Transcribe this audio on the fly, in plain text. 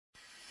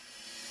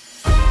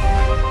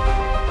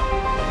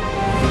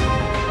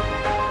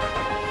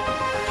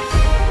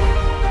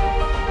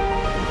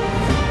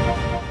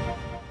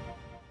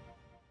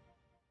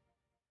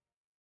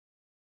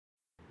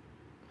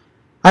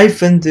I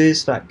friends, this is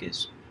Rakesh.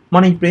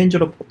 మనం ఇప్పుడు ఏం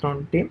చూడబోతున్నాం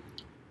అంటే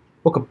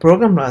ఒక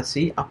ప్రోగ్రామ్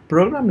రాసి ఆ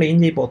ప్రోగ్రామ్లో ఏం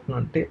చేయబోతున్నాం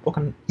అంటే ఒక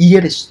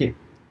ఇయర్ ఇస్తే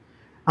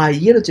ఆ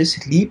ఇయర్ వచ్చేసి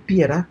లీప్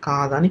ఇయరా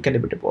కాదా అని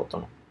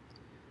కనిపెట్టిపోతున్నాం.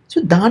 సో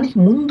దానికి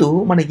ముందు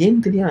మనకి ఏం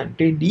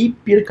తెలియాలంటే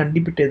లీప్ ఇయర్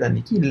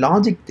కనిపెట్టేదానికి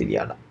లాజిక్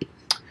తెలియాలి.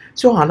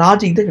 సో ఆ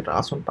లాజిక్ దగ్గర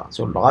రాసుంటాం.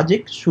 So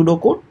logic pseudo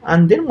code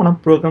and then మనం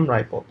ప్రోగ్రామ్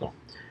రాయిపోతాం.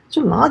 సో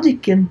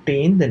లాజిక్ అంటే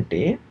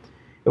ఏంటంటే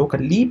ఒక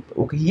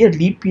ఇయర్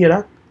లీప్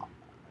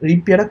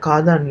ఇయరా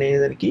కాదా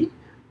అనేదానికి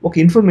ఒక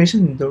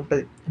ఇన్ఫర్మేషన్ ఇంత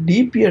ఉంటుంది.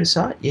 Leap years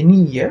or any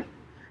year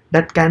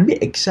that can be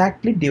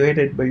exactly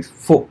divided by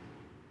 4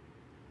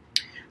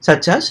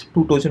 such as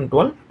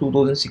 2012,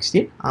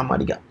 2016 ఆ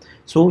మాదిరిగా.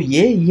 సో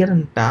ఏ ఇయర్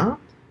అంతా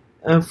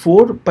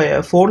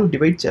 4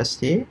 డివైడ్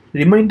చేస్తే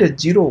రిమైండర్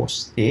 0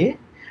 వస్తే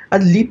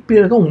అది లీప్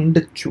ఇయర్గా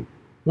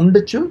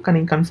ఉండొచ్చు కానీ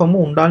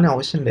కన్ఫర్మ్గా ఉండాలని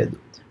అవసరం లేదు,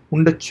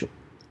 ఉండొచ్చు.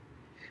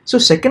 సో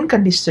సెకండ్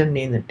కండిషన్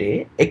ఏంటంటే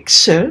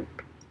except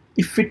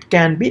if it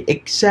can be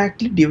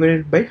exactly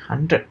divided by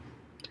 100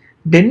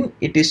 then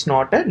it is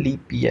not a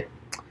leap year.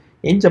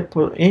 ఏం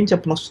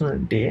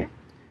చెప్పనొస్తుందంటే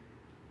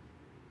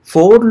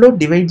 4లో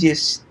డివైడ్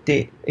చేస్తే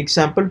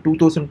ఎగ్జాంపుల్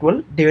 2012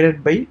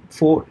 డివైడెడ్ బై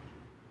 4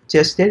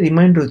 చేస్తే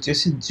రిమైండర్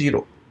వచ్చేసి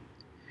 0.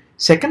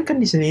 సెకండ్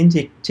కండిషన్ ఏం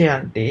చెక్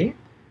చేయాలంటే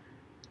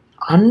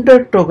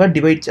 100తోగా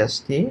డివైడ్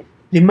చేస్తే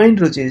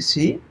రిమైండర్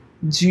వచ్చేసి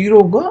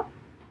 0గా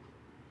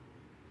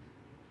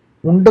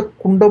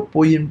ఉండకుండా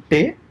పోయి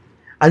ఉంటే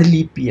అది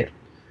లీప్ ఇయర్.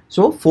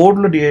 సో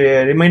 4లో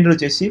రిమైండర్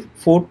వచ్చేసి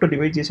 4తో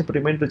డివైడ్ చేసేప్పుడు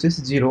రిమైండర్ వచ్చేసి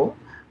 0,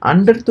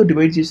 100తో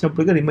డివైడ్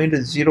చేసినప్పుడు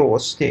రిమైండర్ 0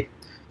 వస్తే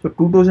సో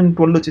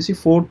 2012 వచ్చేసి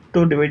 4తో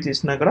డివైడ్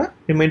చేసినా కూడా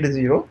రిమైండర్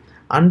 0,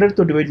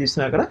 100తో డివైడ్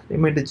చేసినా కూడా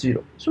రిమైండర్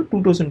 0. సో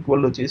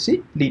 2012 వచ్చేసి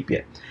లీప్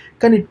ఇయర్.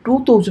 కానీ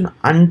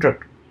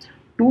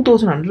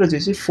 2100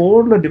 వచ్చేసి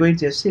 4లో డివైడ్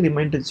చేస్తే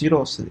రిమైండర్ 0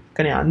 వస్తుంది,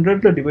 కానీ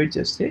 100లో డివైడ్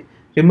చేస్తే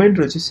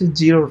రిమైండర్ వచ్చేసి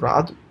 0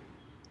 రాదు.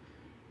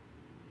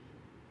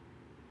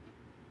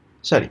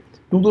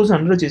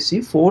 2100 వచ్చేసి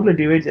 4లో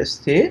డివైడ్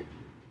చేస్తే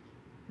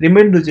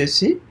రిమైండర్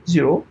వచ్చేసి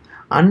 0,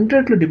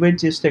 100లో డివైడ్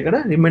చేస్తే కూడా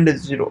రిమైండర్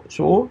 0.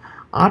 సో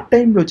ఆ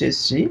టైంలో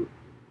వచ్చేసి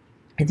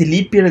ఇది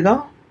లీప్ ఇయర్గా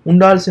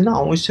ఉండాల్సిన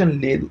అవసరం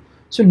లేదు.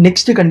 సో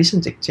నెక్స్ట్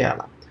కండిషన్ చెక్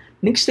చేయాలి.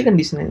 నెక్స్ట్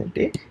కండిషన్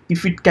ఏంటంటే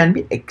if it can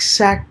be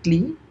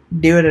exactly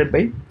divided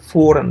by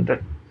 400.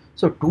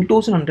 So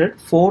 2100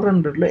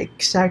 400లో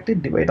exactly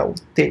divide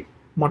అవుతే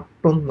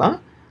మట్టుందా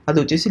అది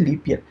వచ్చేసి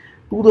లీప్ ఇయర్.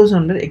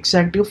 2100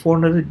 ఎగ్జాక్ట్గా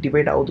 400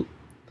 డివైడ్ అవ్వదు.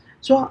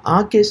 సో ఆ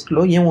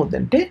కేసులో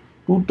ఏమవుతుందంటే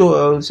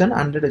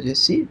 2100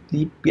 వచ్చేసి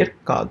లీప్ ఇయర్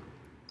కాదు.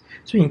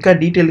 సో ఇంకా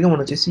డీటెయిల్గా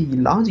మనం వచ్చేసి ఈ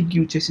లాజిక్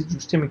యూజ్ చేసి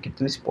చూస్తే మీకు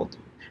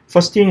తెలిసిపోతుంది.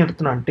 ఫస్ట్ ఏం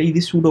అడుగుతున్నా అంటే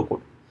ఇది సూడో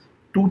కోడ్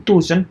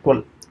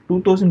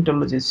 2012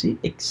 వచ్చేసి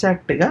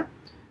ఎగ్జాక్ట్గా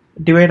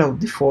డివైడ్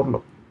అవుద్ది 4లో.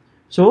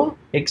 సో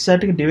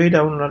ఎగ్జాక్ట్గా డివైడ్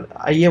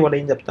అయ్యే వాళ్ళు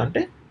ఏం చెప్తా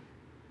అంటే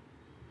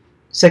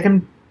సెకండ్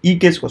ఈ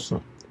కేసుకి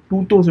వస్తున్నాం.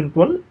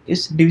 2012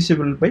 is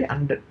divisible by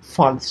 100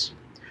 falls.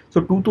 So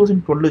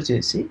 2012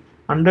 వచ్చేసి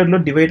 100లో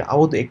డివైడ్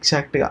అవ్వదు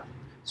ఎగ్జాక్ట్గా.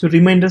 సో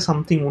రిమైండర్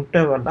సంథింగ్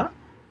ఉంటే వల్ల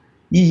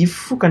ఈ ఇఫ్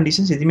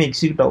కండిషన్స్ ఏదేమీ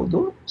ఎగ్జిక్యూట్ అవ్వదు,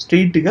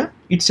 స్ట్రైట్గా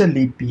it's a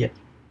leap year.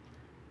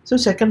 So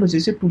second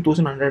వచ్చేసి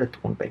 2100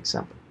 ఎత్తుకుంటా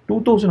ఎగ్జాంపుల్.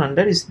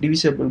 2100 is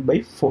divisible by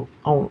 4.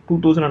 అవును,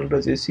 2100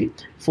 వచ్చేసి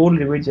 4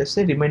 డివైడ్ చేస్తే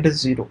రిమైండర్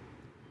 0.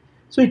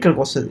 సో ఇక్కడికి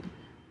వస్తుంది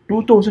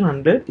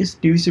 2100 ఇస్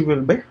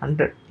డివిజిబుల్ బై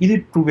 100. ఇది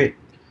ట్రూవే.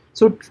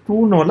 సో ట్రూ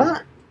వల్ల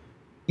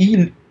ఈ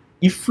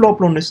ఇఫ్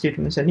లోపల ఉన్న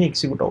స్టేట్మెంట్స్ అన్ని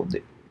ఎగ్జిక్యూట్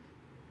అవుద్ది.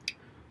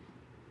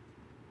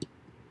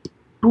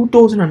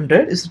 2100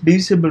 is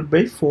divisible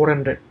by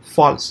 400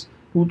 false.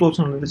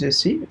 2100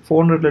 వచ్చేసి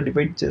 400లో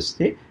డివైడ్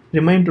చేస్తే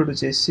రిమైండర్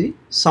వచ్చేసి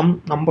సమ్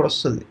నంబర్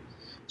వస్తుంది.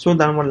 సో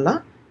దానివల్ల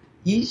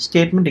ఈ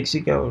స్టేట్మెంట్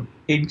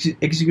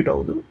ఎగ్జిక్యూట్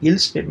అవ్వదు, ఇల్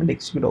స్టేట్మెంట్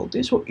ఎగ్జిక్యూట్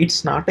అవుతుంది. So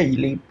it's not a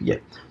leap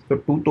year. So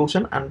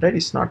 2100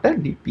 is not a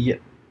leap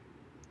year.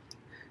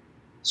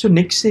 So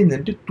next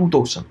ఏంటంటే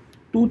 2000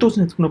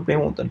 ఎత్తుకున్నప్పుడు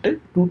ఏమవుతుందంటే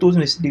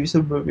 2000 ఇస్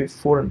డివిజిబుల్ బై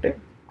 4 అంటే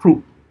ట్రూ.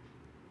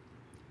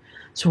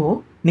 సో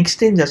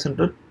నెక్స్ట్ ఏం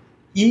చేస్తుంటారు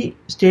ఈ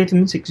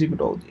స్టేట్మెంట్స్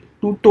ఎగ్జిక్యూట్ అవుతుంది.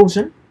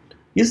 2000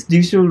 is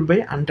divisible by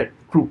 100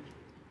 true.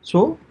 So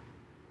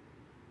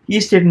ఈ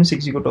స్టేట్మెంట్స్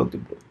ఎగ్జిక్యూట్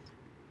అవుతుంది. ఇప్పుడు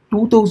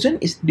 2000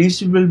 is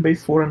divisible by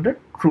 400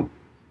 true.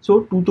 So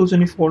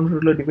 2000ని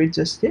 400లో divide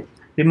చేస్తే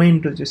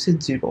రిమైండర్ వచ్చేసి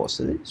 0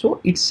 వస్తుంది. So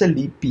it's a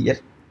leap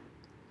year.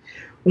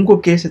 ఇంకో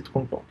కేసు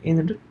ఎత్తుకుంటాం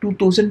ఏంటంటే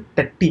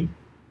 2018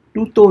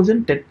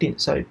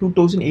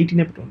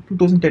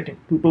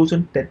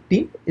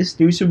 is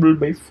divisible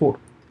by 4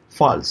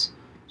 falls.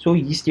 So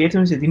ఈ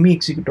స్టేట్మెంట్స్ ఏది మీ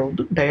ఎగ్జిక్యూట్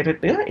అవుతుంది,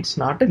 డైరెక్ట్గా it's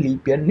not a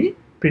leap ఇయర్ని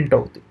print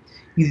అవుతుంది.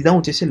 ఇదిదా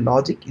వచ్చేసి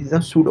లాజిక్, ఇదిదా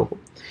సూడో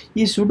కోడ్.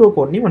 ఈ సూడో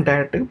కోడ్ని మనం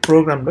డైరెక్ట్గా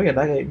ప్రోగ్రామ్లో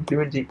ఎలాగ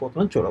ఇంప్లిమెంట్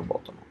చేయబోతున్నాం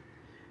చూడబోతున్నాం.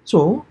 సో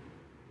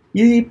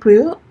ఇది ఇప్పుడు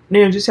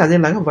నేను వచ్చేసి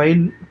అదేలాగా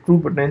వైల్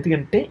లూప్ పెట్టిన,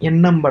 ఎందుకంటే ఎన్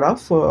number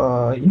of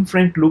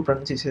infinite loop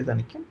run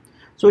చేసేదానికి.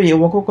 సో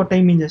ఒక్కొక్క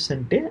టైం ఏం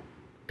చేస్తానంటే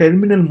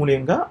టెర్మినల్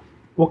మూల్యంగా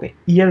ఒక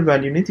ఇయర్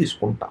వాల్యూని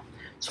తీసుకుంటా.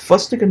 సో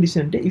ఫస్ట్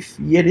కండిషన్ అంటే if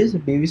year is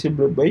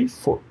divisible by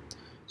 4.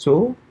 So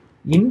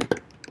int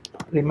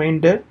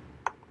reminder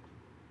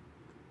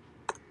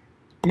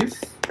if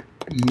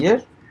year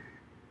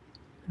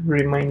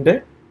reminder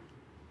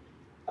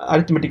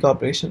arithmetic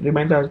operation,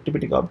 remainder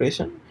arithmetic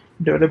operation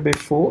divided by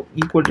 4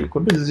 equal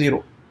to 0.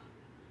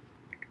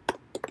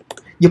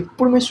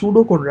 ఎప్పుడు మేము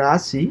సూడో కోడ్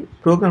రాసి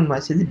ప్రోగ్రామ్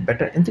రాసేది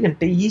బెటర్,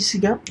 ఎందుకంటే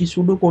ఈజీగా ఈ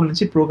సూడో కోడ్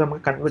నుంచి ప్రోగ్రామ్గా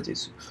కన్వర్ట్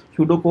చేసి.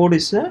 Pseudo code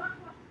is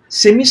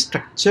semi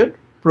structured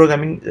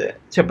programming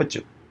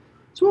చెప్పచ్చు.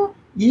 సో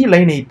ఈ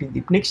లైన్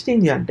అయిపోయింది. నెక్స్ట్ ఏం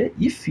చేయాలంటే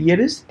if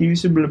year is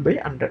divisible by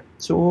 100,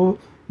 so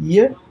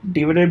year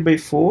divided by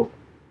 4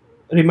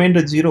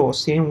 reminder 0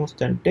 same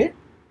వస్తుంటే,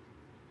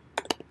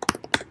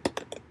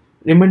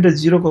 రిమైండర్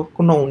 0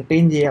 కాకుండా ఉంటే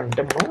ఏం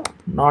చేయాలంటే మనం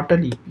not a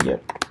leap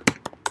year.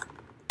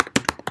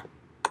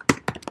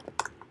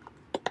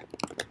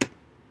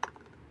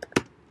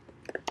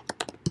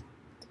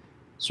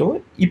 So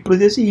ఇప్పుడు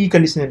వచ్చేసి ఈ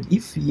కండిషన్ ఏంటి,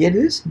 if year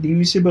is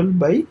divisible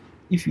by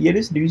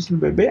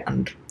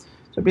 100.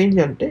 So ఇప్పుడు ఏం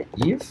చేయాలంటే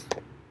if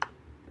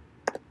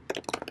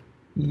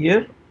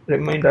year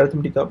reminder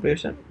arithmetic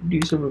operation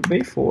divisible by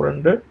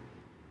 400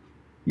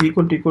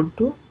 equal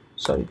to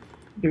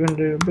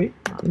divided by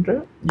 100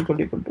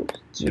 equal to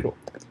 0.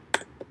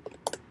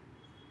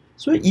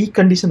 So ఈ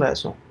కండిషన్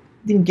రాసాం.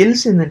 దీనికి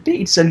గెలిచి ఏంటంటే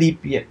it's a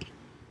leap year.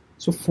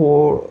 So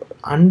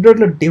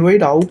 400లో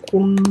divide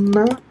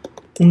అవ్వకుండా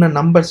ఉన్న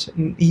నంబర్స్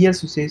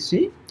ఇయర్స్ వచ్చేసి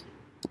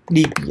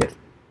leap year.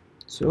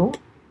 So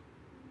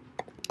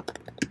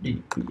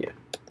leap year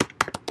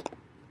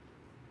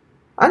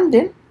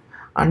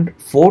and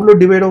 4లో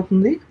divide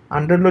అవుతుంది,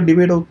 100లో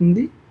డివైడ్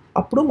అవుతుంది.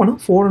 అప్పుడు మనం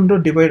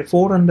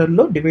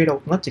 400లో డివైడ్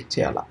అవుతుందా చెక్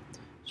చేయాలా.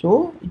 సో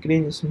ఇక్కడ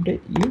ఏం చేస్తుంటే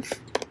if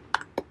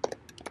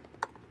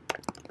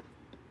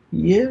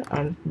year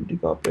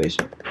arithmetic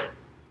operation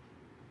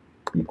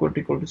equal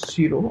to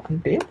 0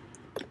 అంటే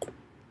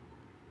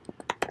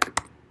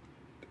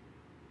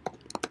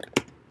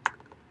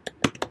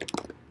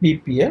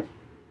leap year,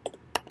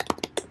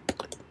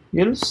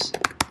 else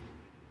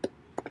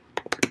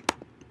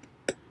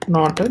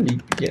not a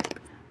leap year.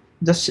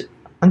 Just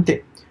అంతే.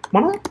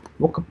 మనం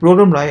ఒక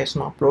ప్రోగ్రామ్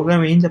రాయేస్తున్నాం. ఆ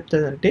ప్రోగ్రామ్ ఏం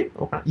చెప్తుందంటే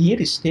ఒక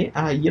ఇయర్ ఇస్తే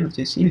ఆ ఇయర్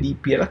వచ్చేసి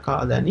లీప్ ఇయర్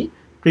కాదని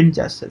ప్రింట్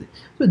చేస్తుంది.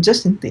 సో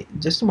జస్ట్ ఇంతే.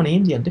 జస్ట్ మనం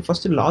ఏం చేయాలంటే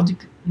ఫస్ట్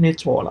లాజిక్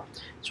నేర్చుకోవాలి.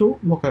 సో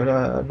ఒక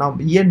నా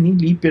ఇయర్ని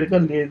లీప్ ఇయర్గా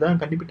లేదా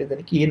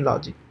కనిపెట్టేదానికి ఏం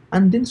logic,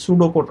 and then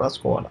pseudo code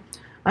రాసుకోవాలి.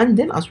 అండ్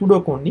దెన్ ఆ సూడో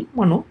కోడ్ని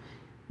మనం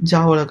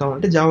జావాలో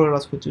కావాలంటే జావాలో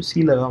రాసుకోవచ్చు,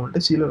 సీలో కావాలంటే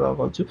సీలో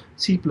రాసుకోవచ్చు,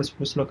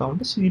 C++లో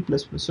కావాలంటే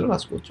C++లో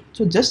రాసుకోవచ్చు.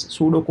 సో జస్ట్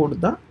సూడో కోడ్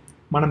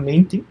మన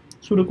మెయిన్ థింగ్.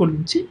 సూడో కోడ్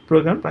నుంచి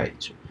ప్రోగ్రామ్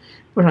రాయొచ్చు.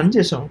 ఇప్పుడు రన్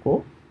చేసాం అనుకో,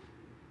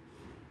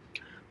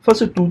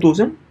 ఫస్ట్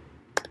 2000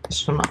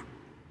 ఇస్తున్నా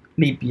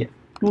లీప్ ఇయర్,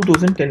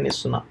 2010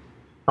 ఇస్తున్నా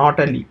నాట్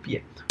అ లీప్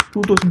ఇయర్,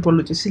 2012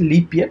 వచ్చేసి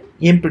లీప్ ఇయర్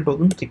ఏం ప్రింట్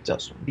అవుతుందో చెక్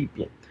చేస్తాం. లీప్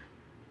ఇయర్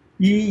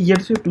ఈ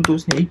ఇయర్స్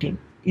 2018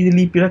 ఇది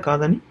లీప్ ఇయర్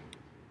కాదని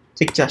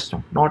చెక్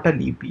చేస్తాం, not a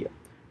leap year.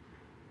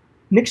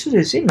 Next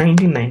వచ్చేసి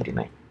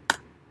 1999,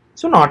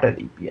 so not a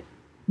leap year.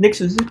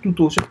 Next వచ్చేసి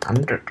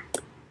 2100,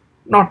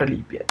 not a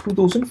leap year.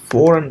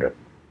 2400,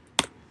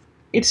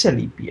 it's a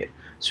leap year.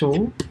 So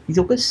ఇది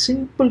ఒక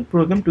simple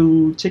programme to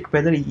check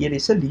whether year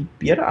is a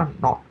leap year are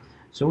not.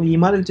 So ఈ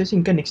మాదిరి వచ్చేసి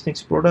ఇంకా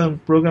next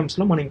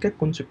ప్రోగ్రామ్స్లో మనం ఇంకా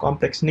కొంచెం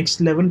కాంప్లెక్స్ నెక్స్ట్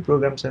లెవెల్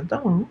ప్రోగ్రామ్స్ అంతా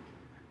మనం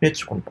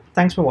నేర్చుకుంటాం.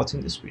 Thanks for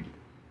watching this video.